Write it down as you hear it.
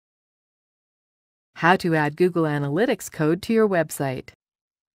How to add Google Analytics code to your website.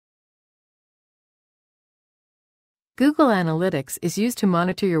 Google Analytics is used to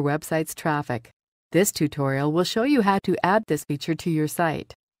monitor your website's traffic. This tutorial will show you how to add this feature to your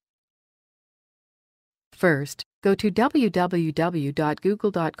site. First, go to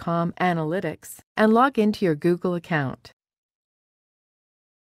www.google.com/analytics and log into your Google account.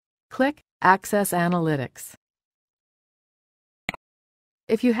 Click Access Analytics.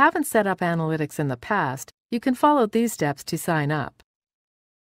 If you haven't set up Analytics in the past, you can follow these steps to sign up.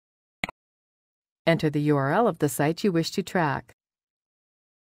 Enter the URL of the site you wish to track.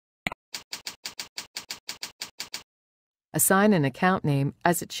 Assign an account name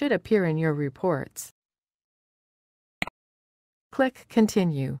as it should appear in your reports. Click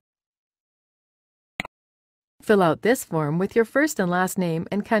Continue. Fill out this form with your first and last name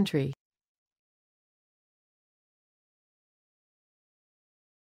and country.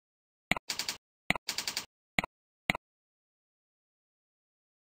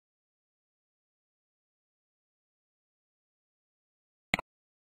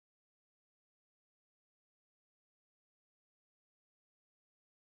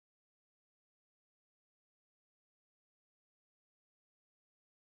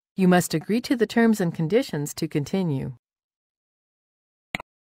 You must agree to the terms and conditions to continue.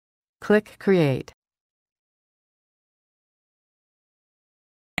 Click Create.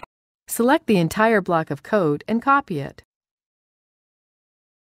 Select the entire block of code and copy it.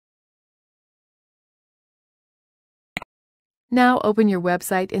 Now open your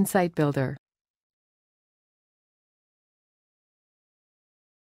website in SiteBuilder.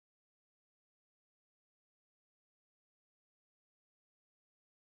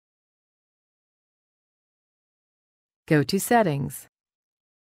 Go to Settings.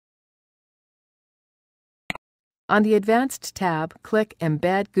 On the Advanced tab, click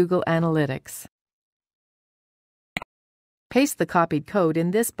Embed Google Analytics. Paste the copied code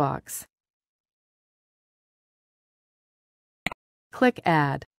in this box. Click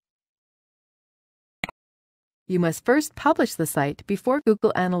Add. You must first publish the site before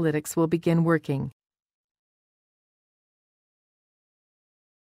Google Analytics will begin working.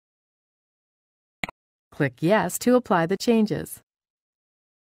 Click Yes to apply the changes.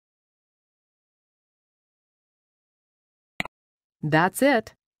 That's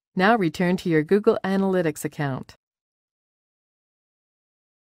it. Now return to your Google Analytics account.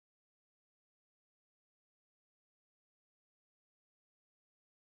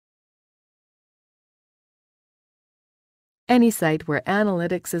 Any site where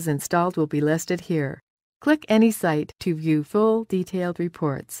Analytics is installed will be listed here. Click any site to view full, detailed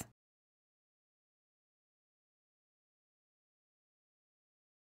reports.